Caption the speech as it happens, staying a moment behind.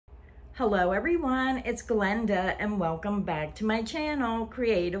Hello everyone, it's Glenda and welcome back to my channel,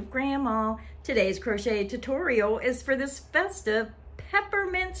 Creative Grandma. Today's crochet tutorial is for this festive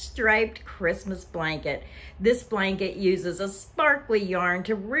peppermint striped Christmas blanket. This blanket uses a sparkly yarn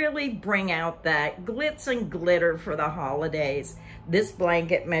to really bring out that glitz and glitter for the holidays. This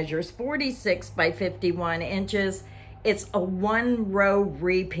blanket measures 46 by 51 inches. It's a 1-row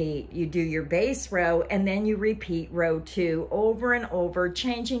repeat. You do your base row and then you repeat row 2 over and over,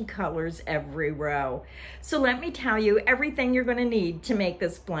 changing colors every row. So let me tell you everything you're going to need to make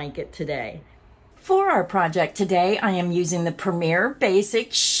this blanket today. For our project today, I am using the Premier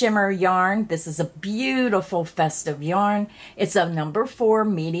Basic Shimmer yarn. This is a beautiful festive yarn. It's a number 4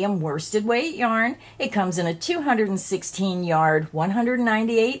 medium worsted weight yarn. It comes in a 216 yard,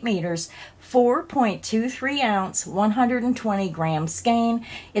 198 meters, 4.23 ounce, 120 gram skein.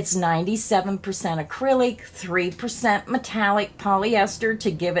 It's 97% acrylic, 3% metallic polyester to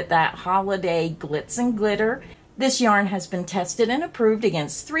give it that holiday glitz and glitter. This yarn has been tested and approved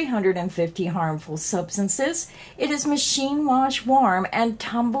against 350 harmful substances. It is machine wash warm and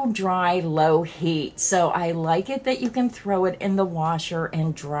tumble dry low heat. So I like it that you can throw it in the washer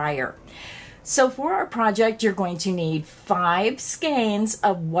and dryer. So for our project, you're going to need 5 skeins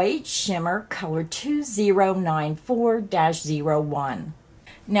of white shimmer color 2094-01.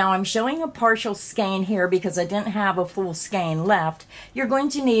 Now I'm showing a partial skein here because I didn't have a full skein left. You're going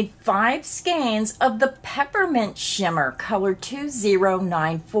to need 5 skeins of the Peppermint shimmer color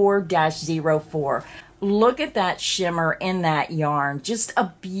 2094-04. Look at that shimmer in that yarn. Just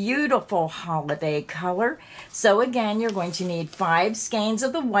a beautiful holiday color. So again, you're going to need 5 skeins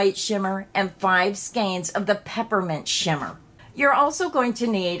of the white shimmer and 5 skeins of the Peppermint shimmer. You're also going to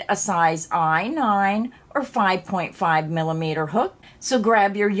need a size I9 or 5.5 millimeter hook. So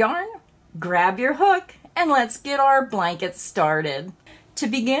grab your yarn, grab your hook, and let's get our blanket started. To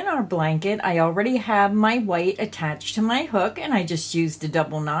begin our blanket, I already have my white attached to my hook and I just used a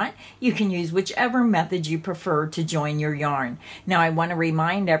double knot. You can use whichever method you prefer to join your yarn. Now I want to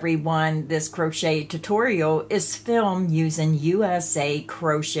remind everyone this crochet tutorial is filmed using USA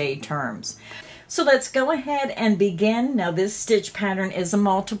crochet terms. So let's go ahead and begin. Now this stitch pattern is a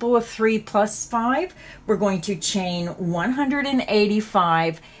multiple of 3 plus 5. We're going to chain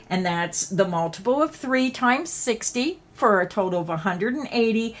 185, and that's the multiple of 3 times 60 for a total of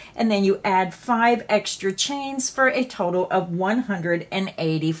 180, and then you add 5 extra chains for a total of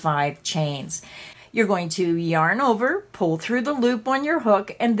 185 chains. You're going to yarn over, pull through the loop on your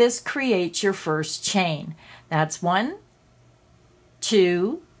hook, and this creates your first chain. That's 1,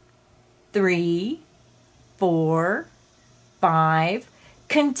 2, 3, 4, 5.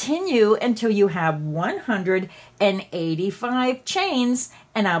 Continue until you have 185 chains,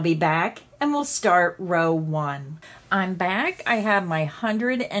 and I'll be back and we'll start row 1. I'm back. I have my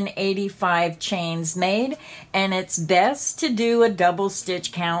 185 chains made, and it's best to do a double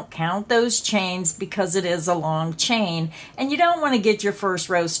stitch count. Count those chains because it is a long chain and you don't want to get your first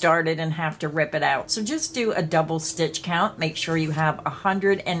row started and have to rip it out. So just do a double stitch count. Make sure you have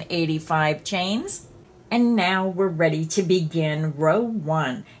 185 chains. And now we're ready to begin row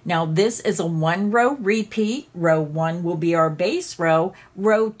 1. Now this is a 1-row repeat. Row 1 will be our base row.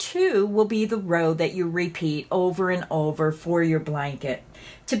 Row 2 will be the row that you repeat over and over for your blanket.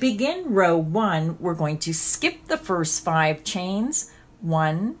 To begin row 1, we're going to skip the first 5 chains.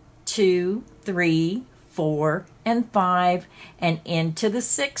 1, 2, 3, 4, and 5. And into the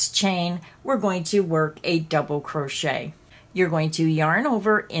 6th chain, we're going to work a double crochet. You're going to yarn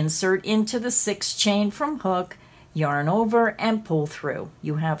over, insert into the 6th chain from hook, yarn over, and pull through.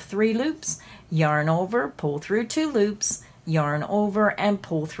 You have 3 loops, yarn over, pull through 2 loops, yarn over, and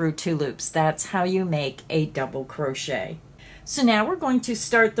pull through 2 loops. That's how you make a double crochet. So now we're going to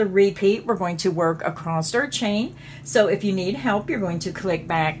start the repeat. We're going to work across our chain. So if you need help, you're going to click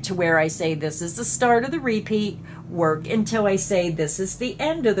back to where I say this is the start of the repeat, work until I say this is the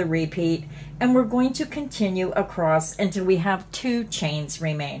end of the repeat, and we're going to continue across until we have 2 chains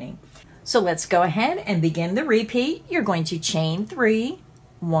remaining. So let's go ahead and begin the repeat. You're going to chain 3,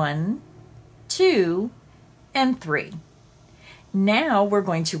 1, 2, and 3. Now we're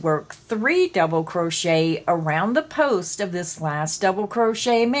going to work 3 double crochet around the post of this last double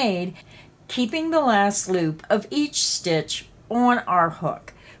crochet made, keeping the last loop of each stitch on our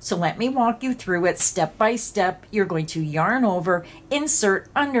hook. So let me walk you through it step by step. You're going to yarn over, insert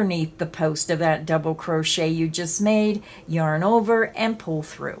underneath the post of that double crochet you just made, yarn over, and pull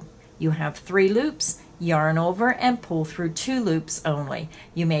through. You have 3 loops, yarn over, and pull through 2 loops only.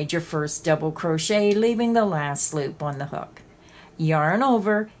 You made your first double crochet, leaving the last loop on the hook. Yarn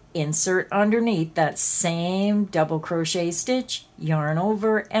over, insert underneath that same double crochet stitch, yarn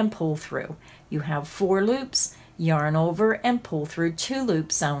over and pull through. You have 4 loops, yarn over and pull through 2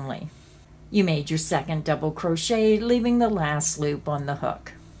 loops only. You made your second double crochet, leaving the last loop on the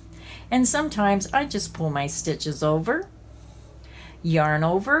hook. And sometimes I just pull my stitches over, yarn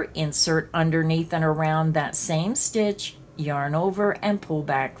over, insert underneath and around that same stitch, yarn over and pull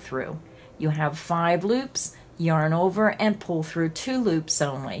back through. You have 5 loops, yarn over and pull through 2 loops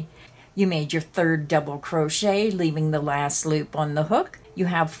only. You made your third double crochet, leaving the last loop on the hook. You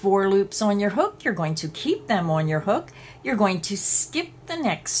have 4 loops on your hook. You're going to keep them on your hook. You're going to skip the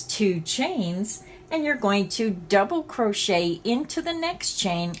next 2 chains, and you're going to double crochet into the next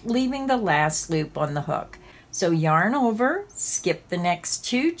chain, leaving the last loop on the hook. So yarn over, skip the next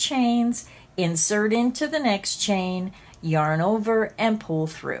 2 chains, insert into the next chain, yarn over and pull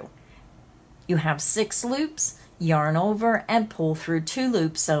through. You have 6 loops, yarn over and pull through 2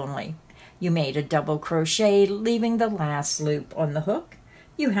 loops only. You made a double crochet, leaving the last loop on the hook.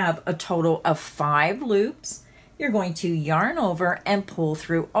 You have a total of 5 loops. You're going to yarn over and pull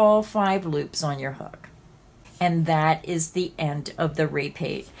through all 5 loops on your hook. And that is the end of the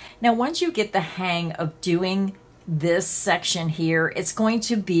repeat. Now, once you get the hang of doing this section here, it's going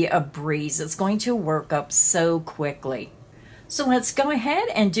to be a breeze. It's going to work up so quickly. So let's go ahead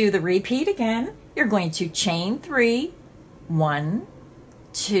and do the repeat again. You're going to chain 3, 1,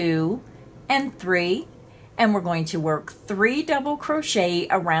 2, and 3, and we're going to work 3 double crochet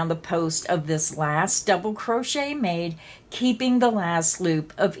around the post of this last double crochet made, keeping the last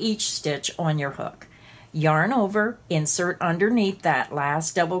loop of each stitch on your hook. Yarn over, insert underneath that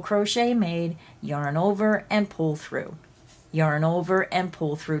last double crochet made, yarn over and pull through. Yarn over and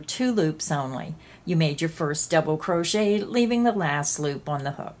pull through 2 loops only. You made your first double crochet, leaving the last loop on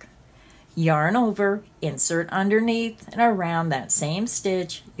the hook. Yarn over, insert underneath and around that same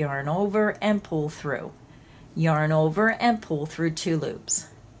stitch, yarn over and pull through. Yarn over and pull through 2 loops.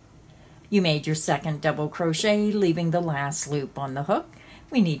 You made your second double crochet, leaving the last loop on the hook.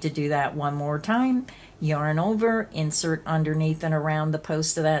 We need to do that one more time. Yarn over, insert underneath and around the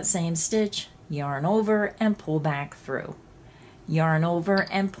post of that same stitch, yarn over and pull back through. Yarn over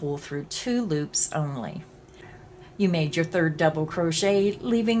and pull through 2 loops only. You made your third double crochet,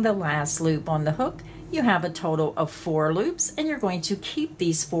 leaving the last loop on the hook. You have a total of 4 loops, and you're going to keep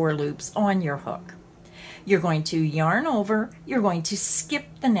these 4 loops on your hook. You're going to yarn over, you're going to skip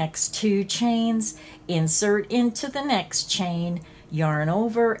the next 2 chains, insert into the next chain, yarn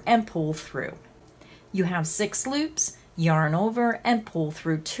over and pull through. You have 6 loops, yarn over and pull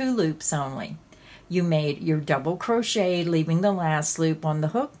through 2 loops only. You made your double crochet, leaving the last loop on the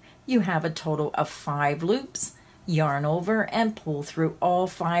hook. You have a total of 5 loops, yarn over and pull through all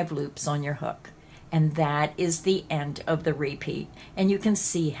 5 loops on your hook. And that is the end of the repeat, and you can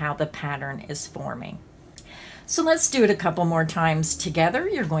see how the pattern is forming. So let's do it a couple more times together.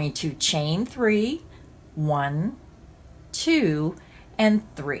 You're going to chain 3, 1, 2,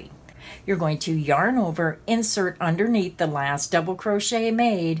 and 3. You're going to yarn over, insert underneath the last double crochet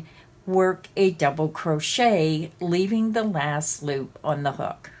made, work a double crochet, leaving the last loop on the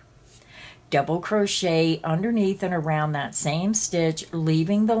hook. Double crochet underneath and around that same stitch,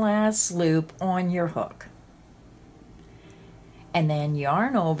 leaving the last loop on your hook. And then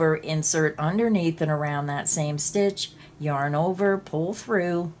yarn over, insert underneath and around that same stitch, yarn over, pull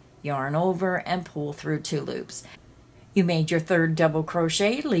through, yarn over and pull through 2 loops. You made your third double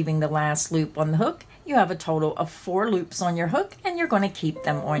crochet, leaving the last loop on the hook. You have a total of 4 loops on your hook, and you're going to keep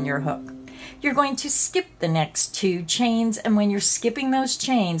them on your hook. You're going to skip the next 2 chains, and when you're skipping those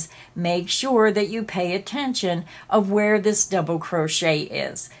chains, make sure that you pay attention of where this double crochet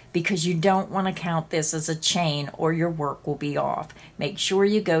is, because you don't want to count this as a chain or your work will be off. Make sure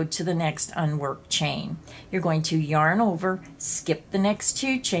you go to the next unworked chain. You're going to yarn over, skip the next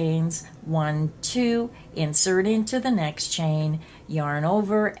 2 chains, 1, 2, insert into the next chain, yarn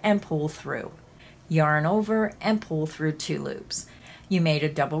over and pull through. Yarn over and pull through 2 loops. You made a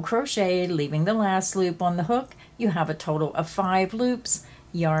double crochet, leaving the last loop on the hook. You have a total of 5 loops.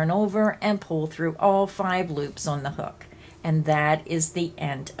 Yarn over and pull through all 5 loops on the hook. And that is the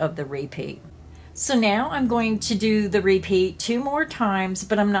end of the repeat. So now I'm going to do the repeat 2 more times,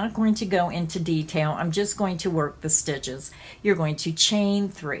 but I'm not going to go into detail. I'm just going to work the stitches. You're going to chain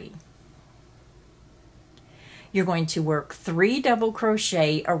 3. You're going to work 3 double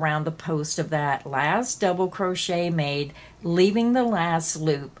crochet around the post of that last double crochet made, leaving the last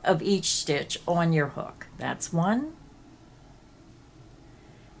loop of each stitch on your hook. That's 1,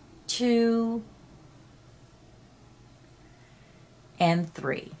 2, and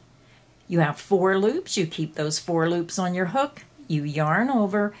 3. You have 4 loops. You keep those 4 loops on your hook, You yarn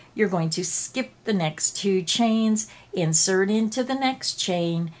over, you're going to skip the next 2 chains, insert into the next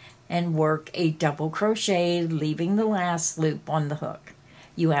chain, and work a double crochet, leaving the last loop on the hook.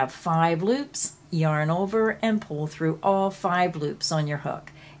 You have 5 loops, yarn over and pull through all 5 loops on your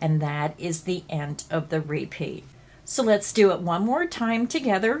hook, and that is the end of the repeat. So let's do it one more time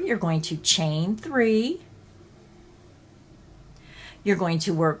together. You're going to chain 3. You're going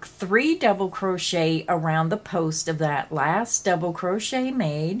to work 3 double crochet around the post of that last double crochet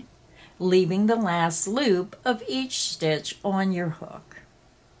made, leaving the last loop of each stitch on your hook.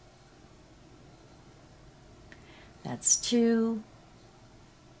 That's 2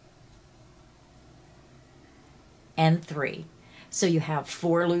 and 3. So you have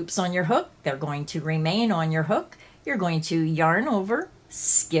 4 loops on your hook. They're going to remain on your hook. You're going to yarn over,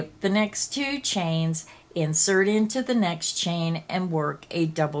 skip the next 2 chains, insert into the next chain, and work a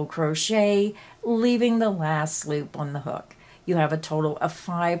double crochet, leaving the last loop on the hook. You have a total of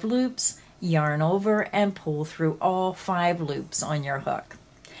 5 loops. Yarn over and pull through all 5 loops on your hook.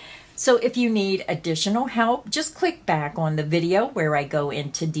 So if you need additional help, just click back on the video where I go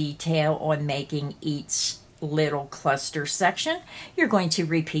into detail on making each little cluster section. You're going to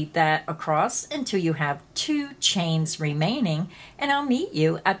repeat that across until you have 2 chains remaining, and I'll meet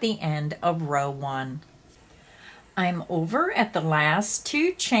you at the end of row 1. I'm over at the last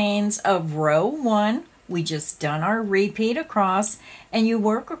 2 chains of row 1. We just done our repeat across, and you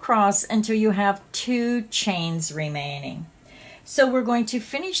work across until you have 2 chains remaining. So we're going to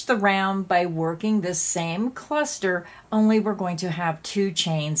finish the round by working the same cluster, only we're going to have 2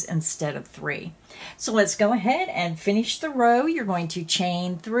 chains instead of 3. So let's go ahead and finish the row. You're going to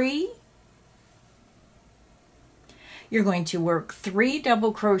chain 3. You're going to work 3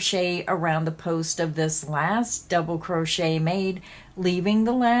 double crochet around the post of this last double crochet made, leaving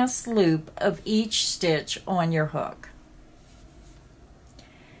the last loop of each stitch on your hook.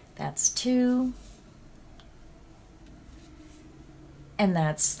 That's 2. And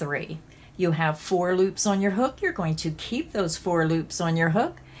that's 3. You have 4 loops on your hook. You're going to keep those 4 loops on your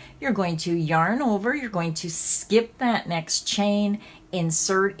hook. You're going to yarn over. You're going to skip that next chain,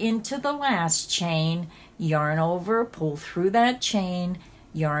 insert into the last chain, yarn over, pull through that chain,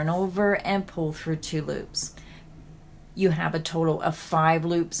 yarn over, and pull through 2 loops. You have a total of 5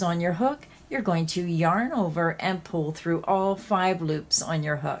 loops on your hook. You're going to yarn over and pull through all 5 loops on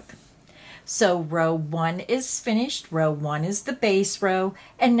your hook. So row 1 is finished. Row 1 is the base row,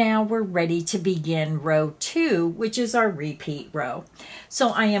 and now we're ready to begin row 2, which is our repeat row. So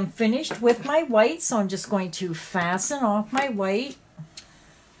I am finished with my white, so I'm just going to fasten off my white.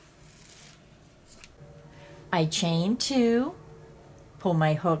 I chain 2, pull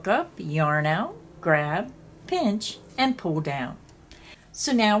my hook up, yarn out, grab, pinch, and pull down.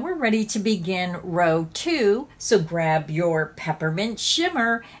 So now we're ready to begin row 2, so grab your peppermint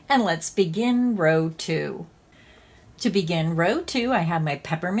shimmer and let's begin row 2. To begin row 2, I have my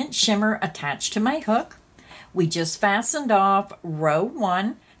peppermint shimmer attached to my hook. We just fastened off row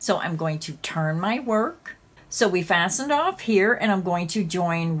 1, so I'm going to turn my work. So we fastened off here, and I'm going to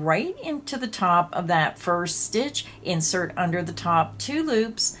join right into the top of that first stitch, insert under the top 2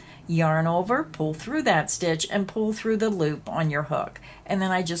 loops, yarn over, pull through that stitch, and pull through the loop on your hook. And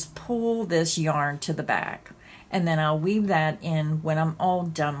then I just pull this yarn to the back. And then I'll weave that in when I'm all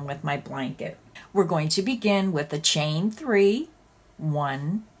done with my blanket. We're going to begin with a chain 3,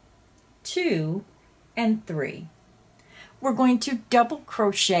 1, 2, and 3. We're going to double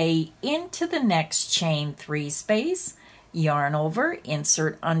crochet into the next chain 3 space, yarn over,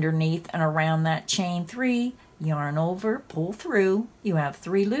 insert underneath and around that chain 3, yarn over, pull through. You have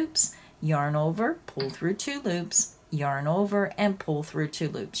 3 loops, yarn over, pull through 2 loops, yarn over, and pull through 2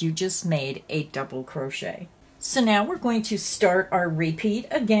 loops. You just made a double crochet. So now we're going to start our repeat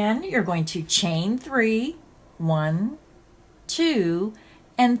again. You're going to chain 3, 1, 2,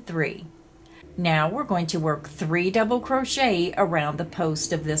 and 3. Now we're going to work 3 double crochet around the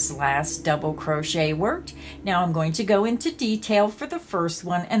post of this last double crochet worked. Now I'm going to go into detail for the first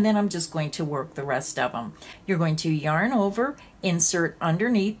one, and then I'm just going to work the rest of them. You're going to yarn over, insert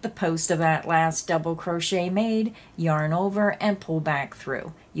underneath the post of that last double crochet made, yarn over, and pull back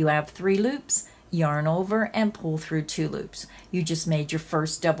through. You have 3 loops, yarn over, and pull through 2 loops. You just made your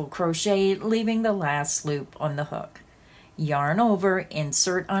first double crochet, leaving the last loop on the hook. Yarn over,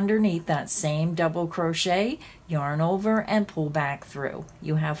 insert underneath that same double crochet, yarn over, and pull back through.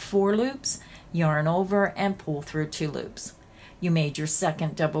 You have 4 loops, yarn over, and pull through 2 loops. You made your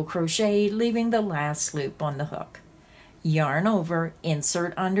second double crochet, leaving the last loop on the hook. Yarn over,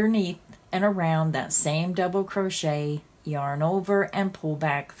 insert underneath and around that same double crochet, yarn over, and pull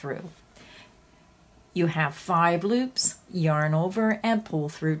back through. You have 5 loops, yarn over and pull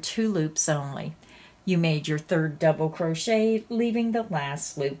through 2 loops only. You made your 3rd double crochet, leaving the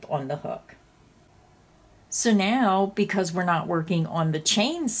last loop on the hook. So now, because we're not working on the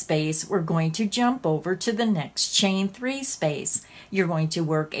chain space, we're going to jump over to the next chain 3 space. You're going to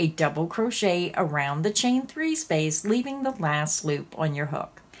work a double crochet around the chain 3 space, leaving the last loop on your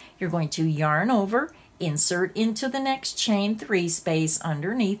hook. You're going to yarn over, insert into the next chain 3 space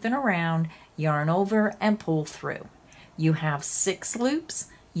underneath and around, yarn over and pull through. You have 6 loops,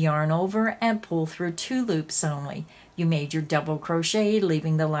 yarn over and pull through 2 loops only. You made your double crochet,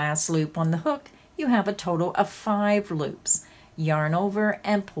 leaving the last loop on the hook. You have a total of 5 loops. Yarn over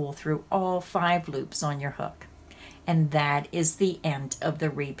and pull through all 5 loops on your hook. And that is the end of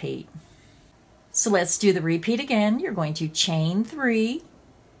the repeat. So let's do the repeat again. You're going to chain 3.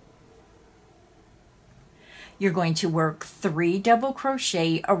 You're going to work 3 double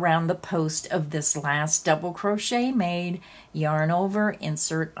crochet around the post of this last double crochet made, yarn over,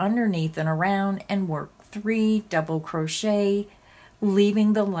 insert underneath and around, and work 3 double crochet,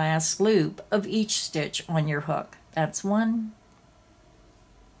 leaving the last loop of each stitch on your hook. That's 1,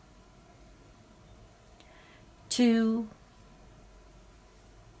 2,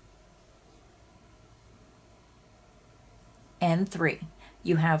 and 3.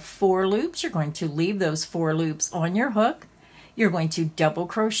 You have 4 loops. You're going to leave those 4 loops on your hook. You're going to double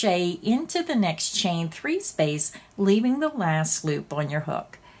crochet into the next chain 3 space, leaving the last loop on your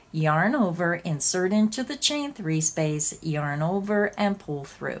hook. Yarn over, insert into the chain 3 space, yarn over and pull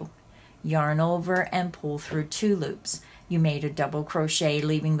through. Yarn over and pull through 2 loops. You made a double crochet,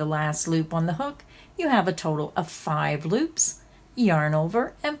 leaving the last loop on the hook. You have a total of 5 loops. Yarn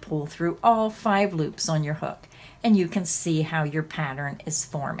over and pull through all 5 loops on your hook. And you can see how your pattern is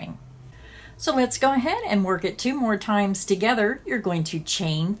forming. So let's go ahead and work it 2 more times together. You're going to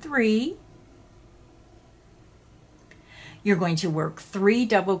chain 3. You're going to work 3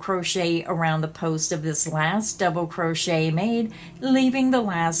 double crochet around the post of this last double crochet made, leaving the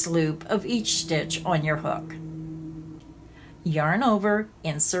last loop of each stitch on your hook. Yarn over,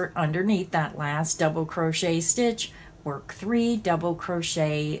 insert underneath that last double crochet stitch, work 3 double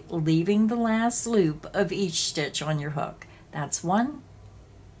crochet, leaving the last loop of each stitch on your hook. That's 1,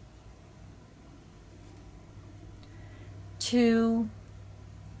 2,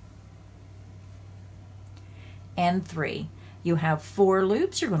 and 3. You have 4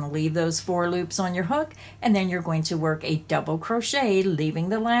 loops. You're going to leave those 4 loops on your hook, and then you're going to work a double crochet, leaving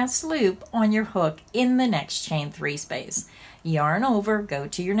the last loop on your hook in the next chain 3 space. Yarn over, go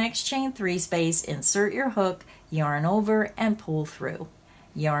to your next chain 3 space, insert your hook, yarn over and pull through.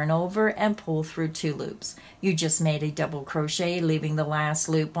 Yarn over and pull through 2 loops. You just made a double crochet, leaving the last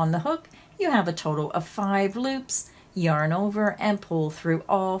loop on the hook. You have a total of 5 loops. Yarn over and pull through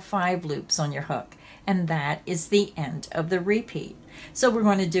all 5 loops on your hook. And that is the end of the repeat. So we're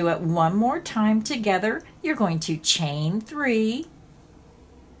going to do it 1 more time together. You're going to chain 3.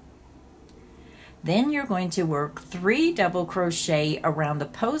 Then you're going to work 3 double crochet around the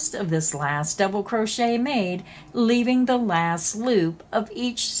post of this last double crochet made, leaving the last loop of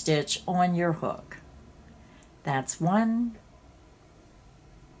each stitch on your hook. That's 1,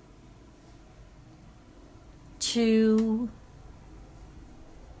 2,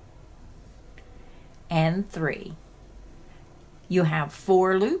 and 3. You have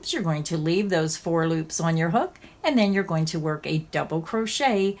 4 loops. You're going to leave those 4 loops on your hook, and then you're going to work a double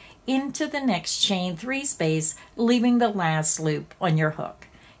crochet into the next chain 3 space, leaving the last loop on your hook.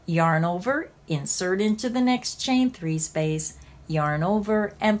 Yarn over, insert into the next chain 3 space, yarn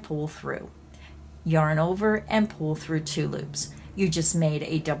over and pull through. Yarn over and pull through 2 loops. You just made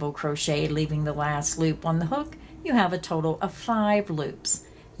a double crochet, leaving the last loop on the hook. You have a total of 5 loops.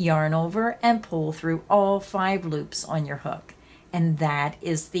 Yarn over and pull through all 5 loops on your hook. And that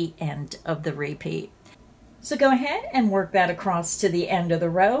is the end of the repeat. So go ahead and work that across to the end of the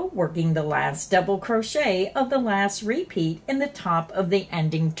row, working the last double crochet of the last repeat in the top of the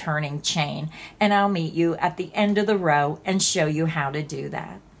ending turning chain. And I'll meet you at the end of the row and show you how to do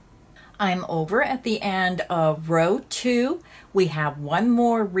that. I'm over at the end of row 2. We have 1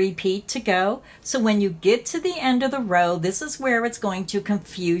 more repeat to go. So when you get to the end of the row, this is where it's going to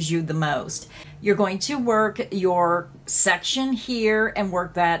confuse you the most. You're going to work your section here and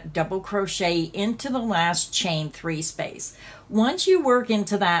work that double crochet into the last chain 3 space. Once you work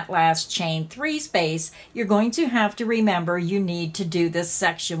into that last chain 3 space, you're going to have to remember you need to do this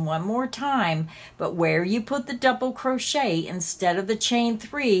section 1 more time, but where you put the double crochet instead of the chain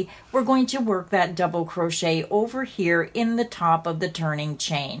 3, we're going to work that double crochet over here in the top of the turning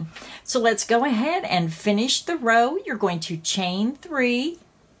chain. So let's go ahead and finish the row. You're going to chain 3.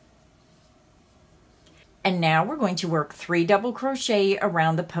 And now we're going to work 3 double crochet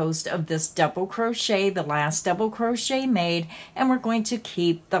around the post of this double crochet, the last double crochet made, and we're going to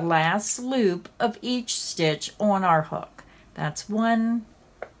keep the last loop of each stitch on our hook. That's 1,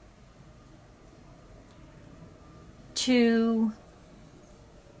 2,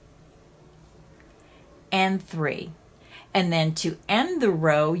 and 3. And then to end the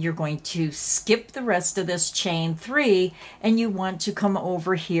row, you're going to skip the rest of this chain 3, and you want to come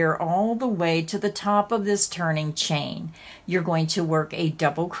over here all the way to the top of this turning chain. You're going to work a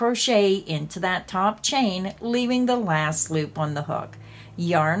double crochet into that top chain, leaving the last loop on the hook.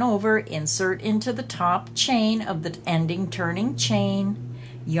 Yarn over, insert into the top chain of the ending turning chain,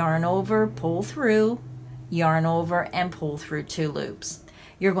 yarn over, pull through, yarn over, and pull through 2 loops.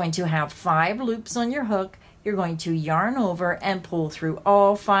 You're going to have 5 loops on your hook. You're going to yarn over and pull through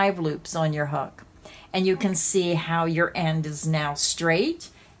all 5 loops on your hook. And you can see how your end is now straight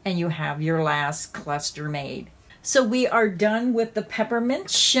and you have your last cluster made. So we are done with the peppermint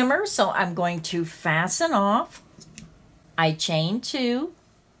shimmer. So I'm going to fasten off. I chain 2,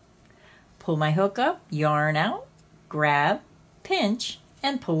 pull my hook up, yarn out, grab, pinch,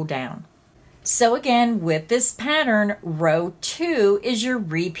 and pull down. So again, with this pattern, row 2 is your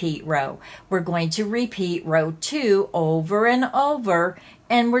repeat row. We're going to repeat row 2 over and over,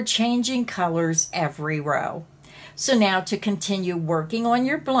 and we're changing colors every row. So now to continue working on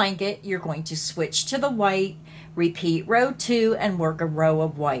your blanket, you're going to switch to the white, repeat row 2, and work a row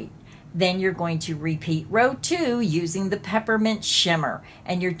of white. Then you're going to repeat row 2 using the peppermint shimmer,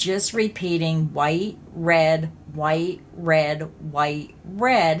 and you're just repeating white, red, white, red, white,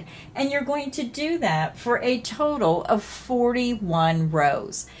 red, and you're going to do that for a total of 41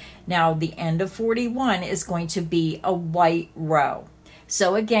 rows. Now the end of 41 is going to be a white row.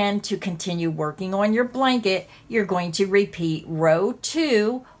 So again, to continue working on your blanket, you're going to repeat row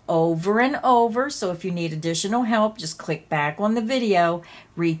 2 over and over. So if you need additional help, just click back on the video.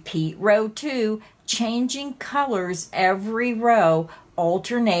 Repeat row 2, changing colors every row,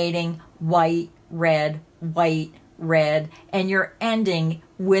 alternating white, red, white, red, and you're ending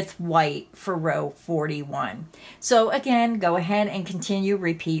with white for row 41. So again, go ahead and continue,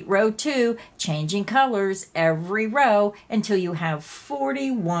 repeat row 2, changing colors every row until you have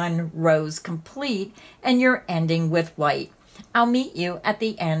 41 rows complete and you're ending with white. I'll meet you at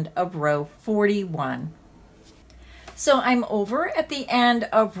the end of row 41. So I'm over at the end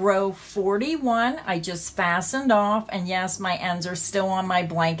of row 41. I just fastened off, and yes, my ends are still on my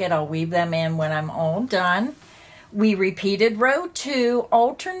blanket. I'll weave them in when I'm all done. We repeated row 2,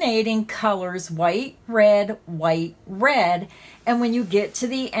 alternating colors white, red, white, red. And when you get to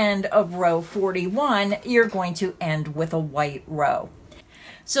the end of row 41, you're going to end with a white row.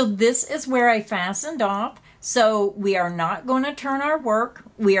 So this is where I fastened off. So we are not going to turn our work.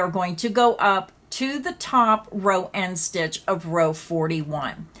 We are going to go up to the top row end stitch of row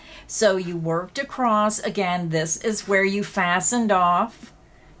 41. So you worked across. Again, this is where you fastened off.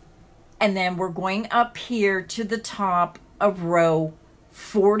 And then we're going up here to the top of row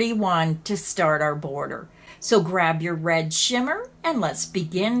 41 to start our border. So grab your red shimmer and let's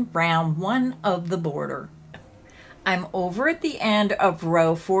begin round 1 of the border. I'm over at the end of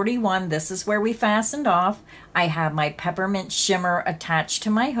row 41. This is where we fastened off. I have my peppermint shimmer attached to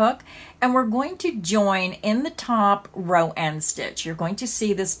my hook, and we're going to join in the top row end stitch. You're going to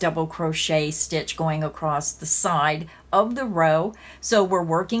see this double crochet stitch going across the side of the row. So we're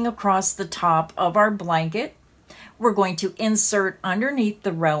working across the top of our blanket. We're going to insert underneath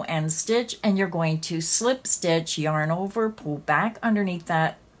the row end stitch, and you're going to slip stitch, yarn over, pull back underneath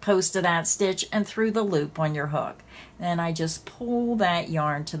that post of that stitch and through the loop on your hook. Then I just pull that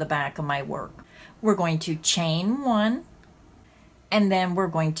yarn to the back of my work. We're going to chain 1, and then we're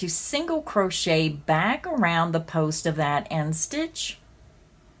going to single crochet back around the post of that end stitch,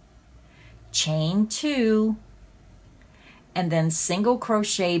 chain 2, and then single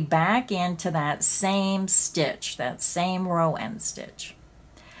crochet back into that same stitch, that same row end stitch.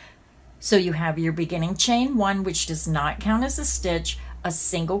 So you have your beginning chain 1, which does not count as a stitch, a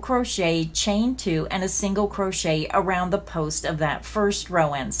single crochet, chain 2, and a single crochet around the post of that first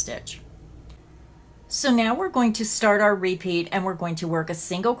row end stitch. So now we're going to start our repeat, and we're going to work a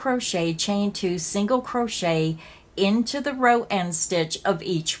single crochet, chain 2, single crochet into the row end stitch of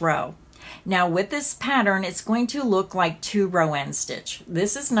each row. Now with this pattern, it's going to look like 2 row end stitch.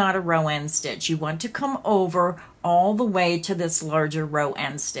 This is not a row end stitch. You want to come over all the way to this larger row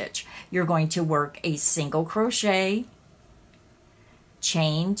end stitch. You're going to work a single crochet,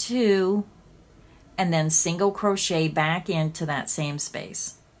 chain 2, and then single crochet back into that same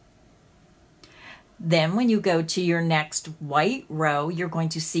space. Then when you go to your next white row, you're going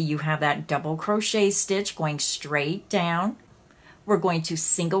to see you have that double crochet stitch going straight down. We're going to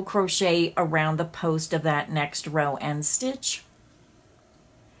single crochet around the post of that next row end stitch,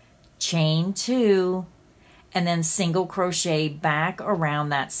 chain 2, and then single crochet back around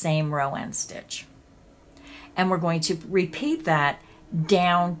that same row end stitch. And we're going to repeat that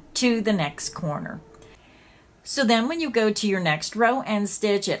down to the next corner. So then when you go to your next row end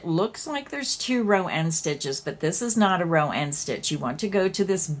stitch, it looks like there's 2 row end stitches, but this is not a row end stitch. You want to go to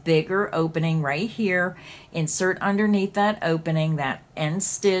this bigger opening right here, insert underneath that opening, that end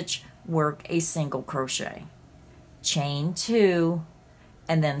stitch, work a single crochet, chain 2,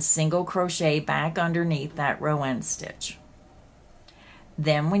 and then single crochet back underneath that row end stitch.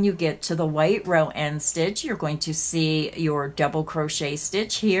 Then when you get to the white row end stitch, you're going to see your double crochet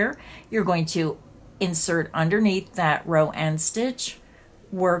stitch here. You're going to insert underneath that row end stitch,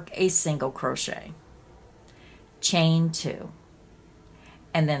 work a single crochet, chain 2,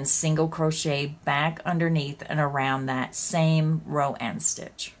 and then single crochet back underneath and around that same row end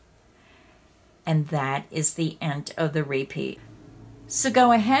stitch. And that is the end of the repeat. So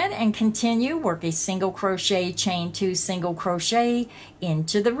go ahead and continue, work a single crochet, chain 2, single crochet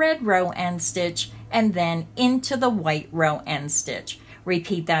into the red row end stitch and then into the white row end stitch.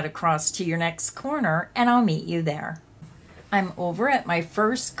 Repeat that across to your next corner and I'll meet you there. I'm over at my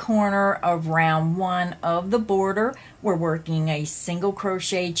first corner of round 1 of the border. We're working a single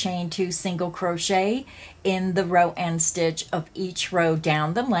crochet, chain 2, single crochet in the row end stitch of each row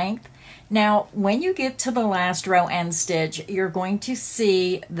down the length. Now when you get to the last row end stitch, you're going to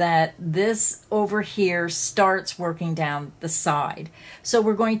see that this over here starts working down the side. So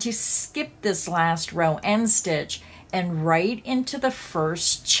we're going to skip this last row end stitch, and right into the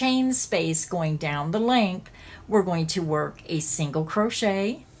first chain space going down the length, we're going to work a single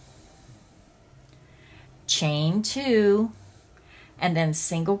crochet, chain 2, and then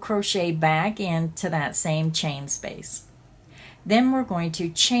single crochet back into that same chain space. Then we're going to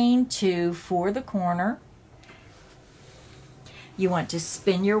chain 2 for the corner. You want to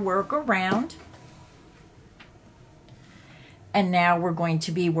spin your work around. And now we're going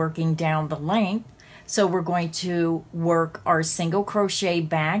to be working down the length. So we're going to work our single crochet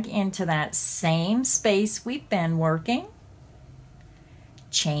back into that same space we've been working,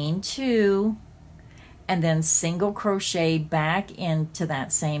 chain 2, and then single crochet back into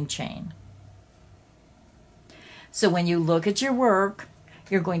that same chain. So when you look at your work,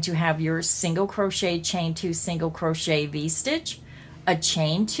 you're going to have your single crochet, chain 2, single crochet V-stitch, a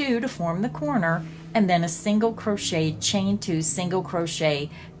chain 2 to form the corner, and then a single crochet, chain 2, single crochet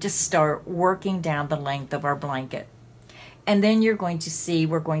to start working down the length of our blanket. And then you're going to see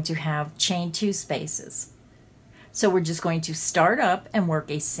we're going to have chain 2 spaces. So we're just going to start up and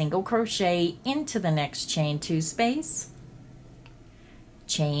work a single crochet into the next chain 2 space,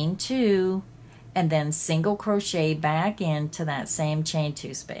 chain 2, and then single crochet back into that same chain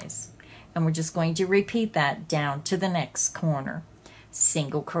 2 space. And we're just going to repeat that down to the next corner.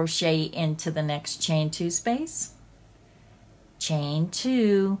 Single crochet into the next chain 2 space, chain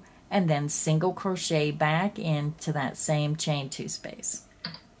 2, and then single crochet back into that same chain 2 space.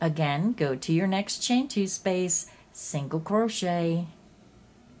 Again, go to your next chain 2 space, single crochet,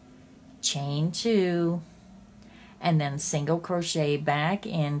 chain 2, and then single crochet back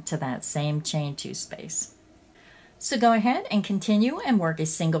into that same chain 2 space. So go ahead and continue and work a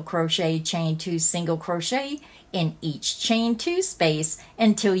single crochet, chain 2, single crochet in each chain 2 space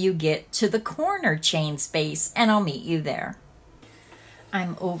until you get to the corner chain space, and I'll meet you there.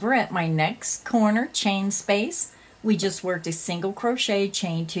 I'm over at my next corner chain space. We just worked a single crochet,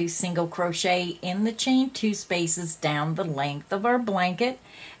 chain 2, single crochet in the chain 2 spaces down the length of our blanket.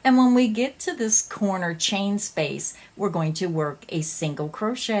 And when we get to this corner chain space, we're going to work a single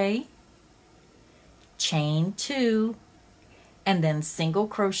crochet, chain 2, and then single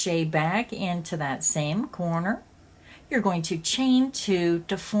crochet back into that same corner. You're going to chain 2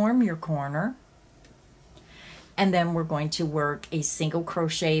 to form your corner, and then we're going to work a single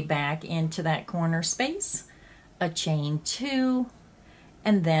crochet back into that corner space, a chain 2,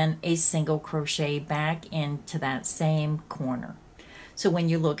 and then a single crochet back into that same corner. So when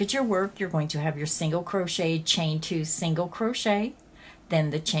you look at your work, you're going to have your single crochet, chain 2, single crochet,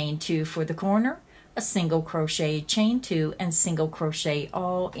 then the chain 2 for the corner, a single crochet, chain 2, and single crochet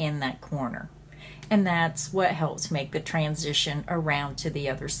all in that corner. And that's what helps make the transition around to the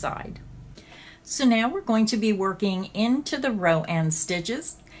other side. So now we're going to be working into the row end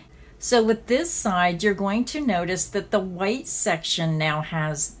stitches. So with this side, you're going to notice that the white section now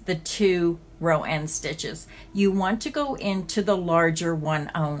has the 2 row end stitches. You want to go into the larger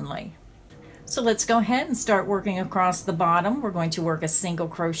one only. So let's go ahead and start working across the bottom. We're going to work a single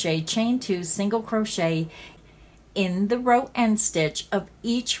crochet, chain 2, single crochet in the row end stitch of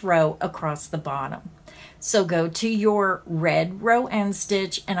each row across the bottom. So go to your red row end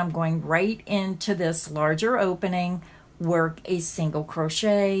stitch, and I'm going right into this larger opening, work a single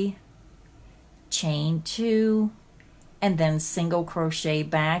crochet, chain 2, and then single crochet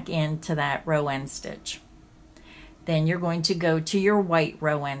back into that row end stitch. Then you're going to go to your white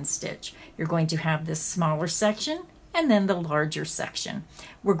row end stitch. You're going to have this smaller section and then the larger section.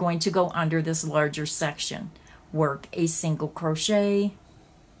 We're going to go under this larger section, work a single crochet,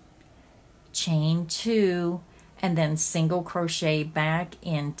 chain 2, and then single crochet back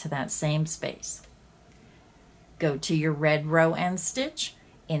into that same space. Go to your red row end stitch,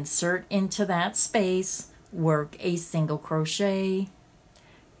 insert into that space, work a single crochet,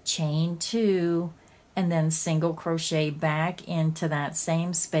 chain 2, and then single crochet back into that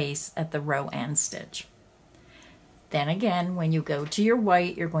same space at the row end stitch. Then again, when you go to your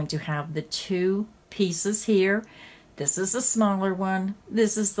white, you're going to have the 2 pieces here. This is the smaller one,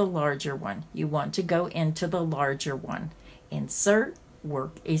 this is the larger one. You want to go into the larger one. Insert,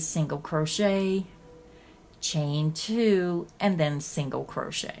 work a single crochet, chain 2, and then single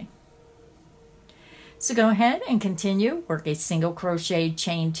crochet. So go ahead and continue, work a single crochet,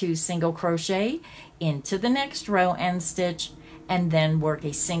 chain 2, single crochet into the next row end stitch, and then work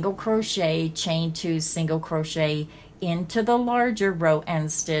a single crochet, chain 2, single crochet into the larger row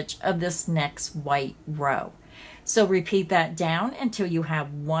end stitch of this next white row. So repeat that down until you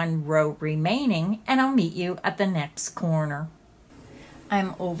have 1 row remaining, and I'll meet you at the next corner.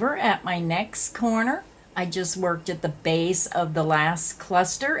 I'm over at my next corner. I just worked at the base of the last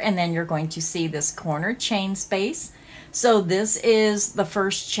cluster, and then you're going to see this corner chain space. So this is the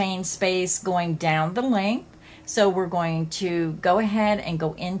first chain space going down the length. So we're going to go ahead and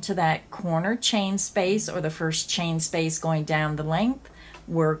go into that corner chain space, or the first chain space going down the length,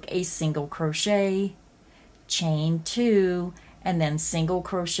 work a single crochet, chain 2, and then single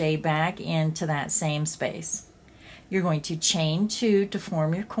crochet back into that same space. You're going to chain 2 to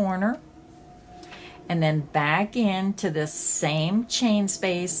form your corner, and then back into this same chain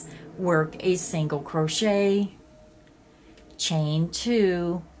space, work a single crochet, chain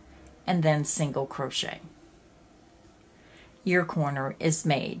 2, and then single crochet. Your corner is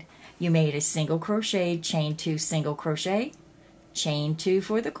made. You made a single crochet, chain 2, single crochet, chain 2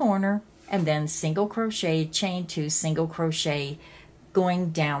 for the corner, and then single crochet, chain 2, single crochet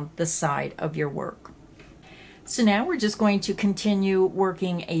going down the side of your work. So now we're just going to continue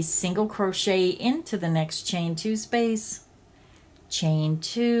working a single crochet into the next chain 2 space, chain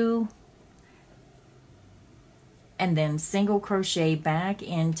 2, and then single crochet back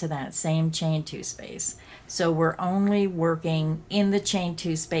into that same chain 2 space. So we're only working in the chain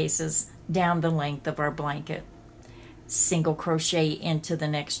 2 spaces down the length of our blanket. Single crochet into the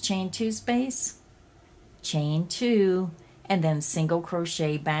next chain 2 space, chain 2, and then single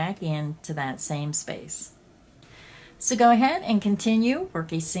crochet back into that same space. So go ahead and continue,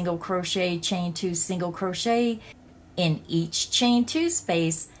 work a single crochet, chain 2, single crochet in each chain 2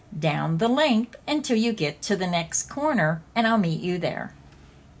 space down the length until you get to the next corner, and I'll meet you there.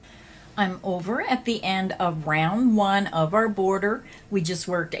 I'm over at the end of round 1 of our border. We just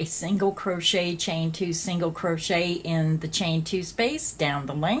worked a single crochet, chain 2, single crochet in the chain 2 space down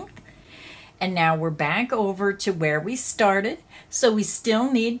the length. And now we're back over to where we started. So we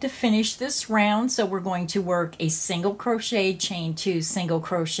still need to finish this round. So we're going to work a single crochet, chain 2, single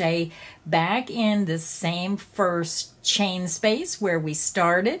crochet back in the same first chain space where we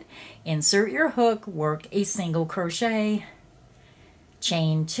started. Insert your hook, work a single crochet,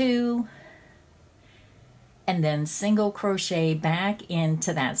 chain 2, and then single crochet back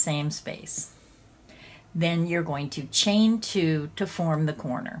into that same space. Then you're going to chain 2 to form the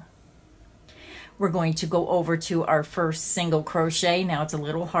corner. We're going to go over to our first single crochet. Now it's a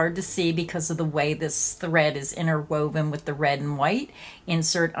little hard to see because of the way this thread is interwoven with the red and white.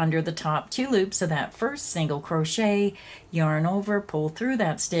 Insert under the top 2 loops of that first single crochet, yarn over, pull through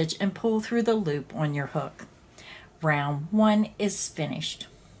that stitch, and pull through the loop on your hook. Round 1 is finished.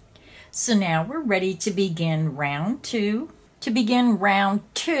 So now we're ready to begin round 2. To begin round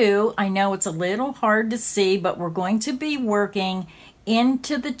 2, I know it's a little hard to see, but we're going to be working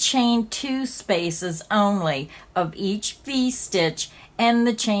into the chain 2 spaces only of each V-stitch and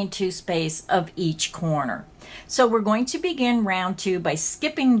the chain 2 space of each corner. So we're going to begin round 2 by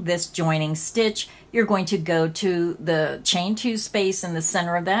skipping this joining stitch. You're going to go to the chain 2 space in the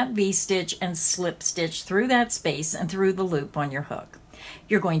center of that V-stitch and slip stitch through that space and through the loop on your hook.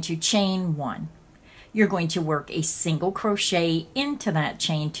 You're going to chain 1. You're going to work a single crochet into that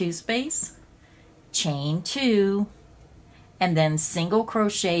chain 2 space, chain 2, and then single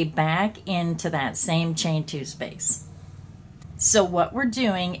crochet back into that same chain 2 space. So what we're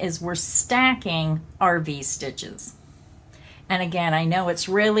doing is we're stacking our V-stitches. And again, I know it's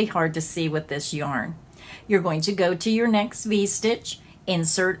really hard to see with this yarn. You're going to go to your next V-stitch,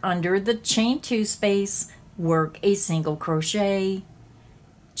 insert under the chain 2 space, work a single crochet,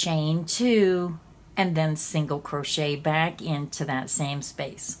 chain 2, and then single crochet back into that same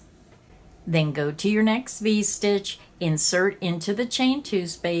space. Then go to your next V-stitch, insert into the chain 2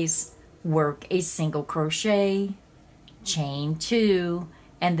 space, work a single crochet, chain 2,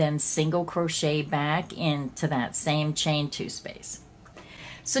 and then single crochet back into that same chain 2 space.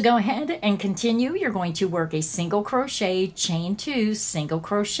 So go ahead and continue. You're going to work a single crochet, chain 2, single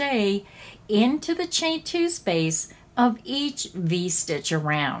crochet into the chain 2 space of each V-stitch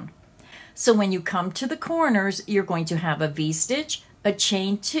around. So when you come to the corners, you're going to have a V-stitch, a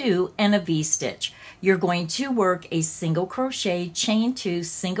chain 2, and a V-stitch. You're going to work a single crochet, chain 2,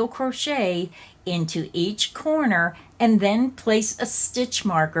 single crochet into each corner, and then place a stitch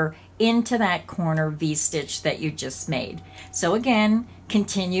marker into that corner V-stitch that you just made. So again,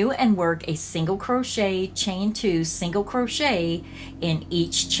 continue and work a single crochet, chain 2, single crochet in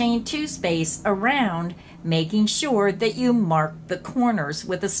each chain 2 space around, making sure that you mark the corners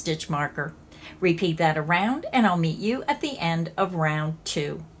with a stitch marker. Repeat that around, and I'll meet you at the end of round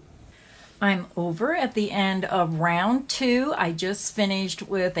 2. I'm over at the end of round 2. I just finished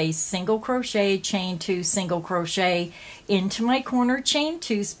with a single crochet, chain 2, single crochet into my corner chain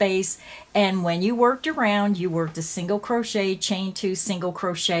 2 space, and when you worked around, you worked a single crochet, chain 2, single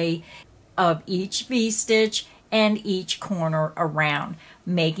crochet of each V-stitch and each corner around,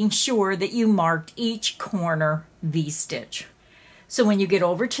 making sure that you marked each corner V-stitch. So when you get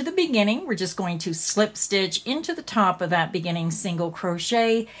over to the beginning, we're just going to slip stitch into the top of that beginning single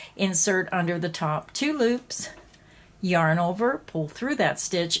crochet, insert under the top 2 loops, yarn over, pull through that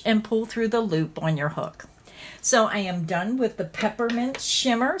stitch, and pull through the loop on your hook. So I am done with the Peppermint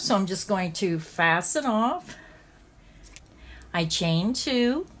shimmer, so I'm just going to fasten off. I chain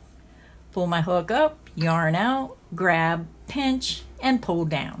 2, pull my hook up, yarn out, grab, pinch, and pull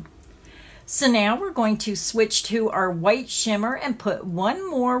down. So now we're going to switch to our white shimmer and put one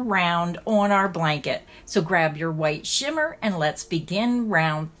more round on our blanket. So grab your white shimmer and let's begin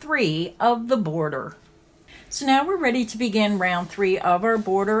round 3 of the border. So now we're ready to begin round 3 of our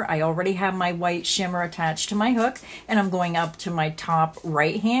border. I already have my white shimmer attached to my hook, and I'm going up to my top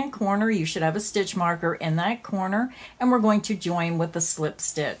right hand corner. You should have a stitch marker in that corner, and we're going to join with the slip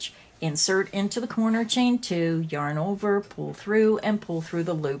stitch. Insert into the corner chain 2, yarn over, pull through, and pull through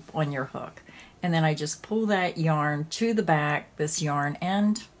the loop on your hook. And then I just pull that yarn to the back, this yarn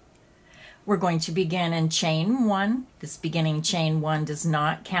end. We're going to begin in chain 1. This beginning chain 1 does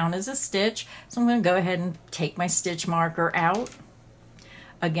not count as a stitch, so I'm going to go ahead and take my stitch marker out.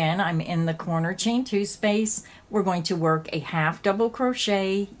 Again, I'm in the corner chain 2 space. We're going to work a half double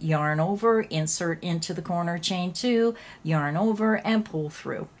crochet, yarn over, insert into the corner chain 2, yarn over, and pull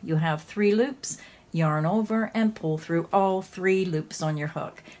through. You have 3 loops, yarn over, and pull through all 3 loops on your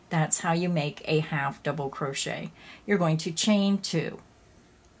hook. That's how you make a half double crochet. You're going to chain 2.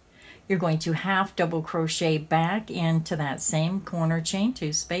 You're going to half double crochet back into that same corner chain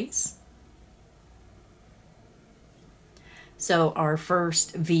 2 space. So our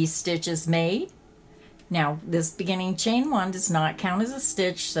first V-stitch is made. Now this beginning chain 1 does not count as a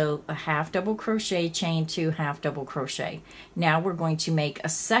stitch, so a half double crochet, chain 2, half double crochet. Now we're going to make a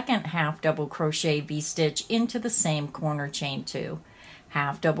second half double crochet V-stitch into the same corner chain 2.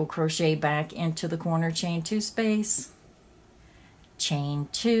 Half double crochet back into the corner chain 2 space, chain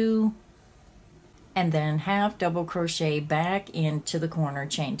 2, and then half double crochet back into the corner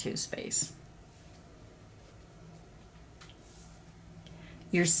chain 2 space.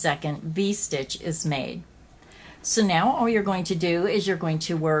 Your second V-stitch is made. So now all you're going to do is you're going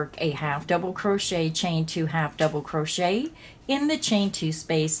to work a half double crochet, chain 2, half double crochet in the chain 2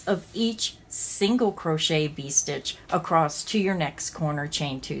 space of each single crochet V-stitch across to your next corner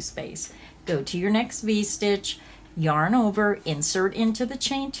chain 2 space. Go to your next V-stitch, yarn over, insert into the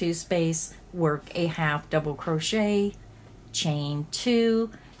chain 2 space, work a half double crochet, chain 2,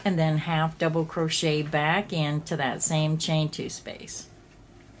 and then half double crochet back into that same chain 2 space.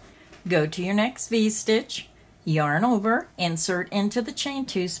 Go to your next V-stitch, yarn over, insert into the chain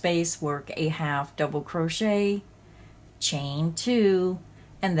 2 space, work a half double crochet, chain 2,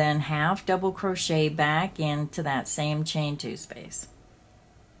 and then half double crochet back into that same chain 2 space.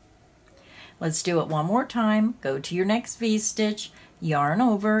 Let's do it one more time. Go to your next V-stitch, yarn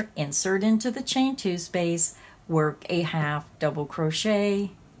over, insert into the chain 2 space, work a half double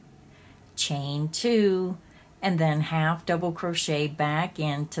crochet, chain 2, and then half double crochet back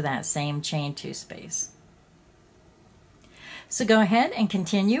into that same chain 2 space. So go ahead and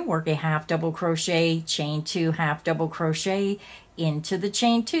continue, work a half double crochet, chain 2, half double crochet into the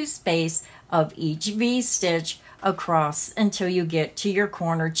chain 2 space of each V-stitch across until you get to your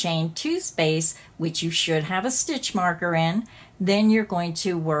corner chain 2 space, which you should have a stitch marker in. Then you're going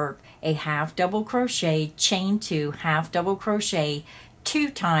to work a half double crochet, chain 2, half double crochet 2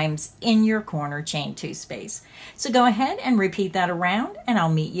 times in your corner chain 2 space. So go ahead and repeat that around, and I'll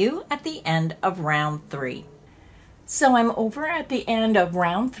meet you at the end of round 3. So I'm over at the end of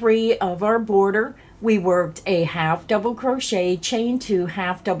round 3 of our border. We worked a half double crochet, chain 2,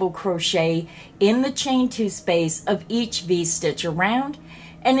 half double crochet in the chain 2 space of each V-stitch around,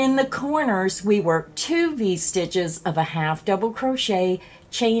 and in the corners we worked 2 V-stitches of a half double crochet,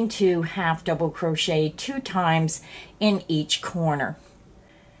 chain 2, half double crochet 2 times in each corner.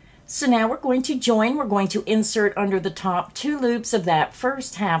 So now we're going to join. We're going to insert under the top 2 loops of that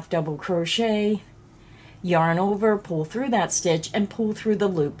first half double crochet, yarn over, pull through that stitch, and pull through the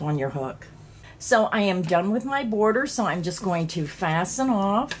loop on your hook. So I am done with my border, so I'm just going to fasten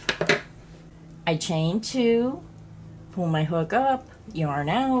off. I chain 2, pull my hook up, yarn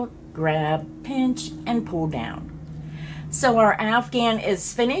out, grab, pinch, and pull down. So our afghan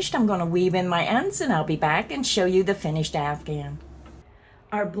is finished. I'm going to weave in my ends, and I'll be back and show you the finished afghan.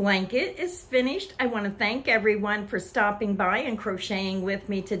 Our blanket is finished. I want to thank everyone for stopping by and crocheting with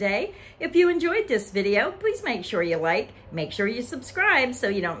me today. If you enjoyed this video, please make sure you like, make sure you subscribe so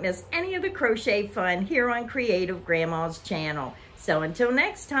you don't miss any of the crochet fun here on Creative Grandma's channel. So until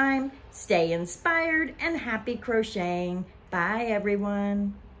next time, stay inspired and happy crocheting. Bye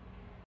everyone.